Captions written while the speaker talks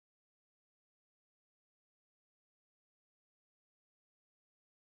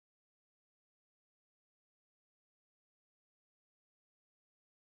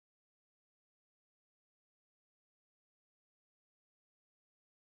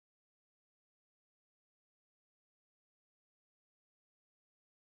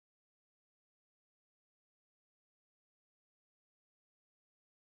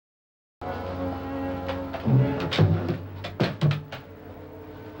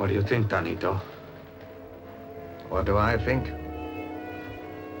What do you think, Danito? What do I think?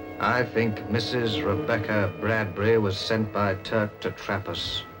 I think Mrs. Rebecca Bradbury was sent by Turk to trap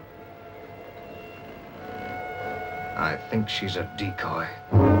us. I think she's a decoy.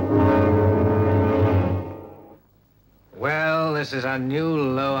 Well, this is a new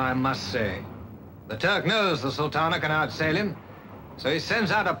low, I must say. The Turk knows the Sultana can outsail him, so he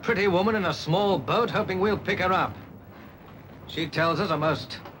sends out a pretty woman in a small boat, hoping we'll pick her up. She tells us a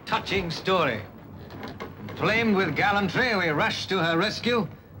most touching story. Inflamed with gallantry, we rush to her rescue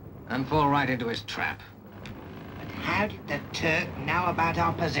and fall right into his trap. But how did the Turk know about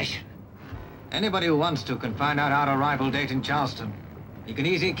our position? Anybody who wants to can find out our arrival date in Charleston. He can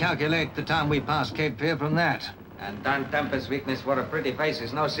easily calculate the time we pass Cape Fear from that. And Don Tempest's weakness for a pretty face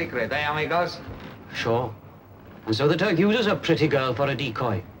is no secret, eh, amigos? Sure. And so the Turk uses a pretty girl for a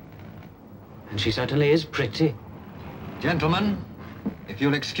decoy. And she certainly is pretty. Gentlemen, if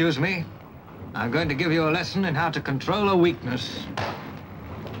you'll excuse me, I'm going to give you a lesson in how to control a weakness.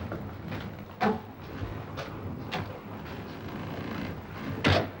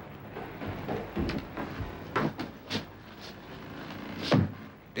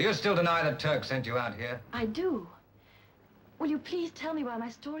 Do you still deny that Turk sent you out here? I do. Will you please tell me why my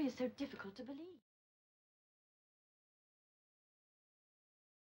story is so difficult to believe?